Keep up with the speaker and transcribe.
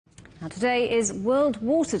Now, today is World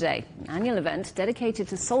Water Day, an annual event dedicated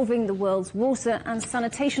to solving the world's water and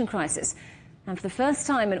sanitation crisis. And for the first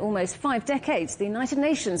time in almost 5 decades, the United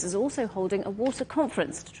Nations is also holding a water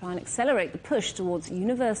conference to try and accelerate the push towards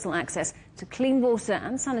universal access to clean water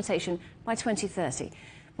and sanitation by 2030.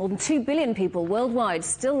 More than 2 billion people worldwide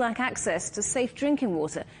still lack access to safe drinking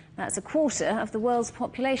water. That's a quarter of the world's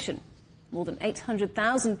population. More than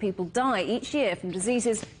 800,000 people die each year from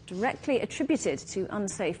diseases directly attributed to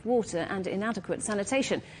unsafe water and inadequate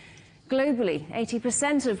sanitation. Globally,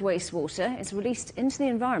 80% of wastewater is released into the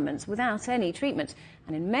environment without any treatment,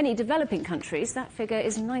 and in many developing countries that figure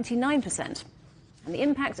is 99%. And the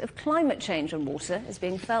impact of climate change on water is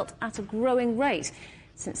being felt at a growing rate.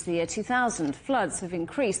 Since the year 2000, floods have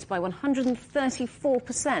increased by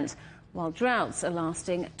 134%, while droughts are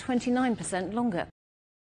lasting 29% longer.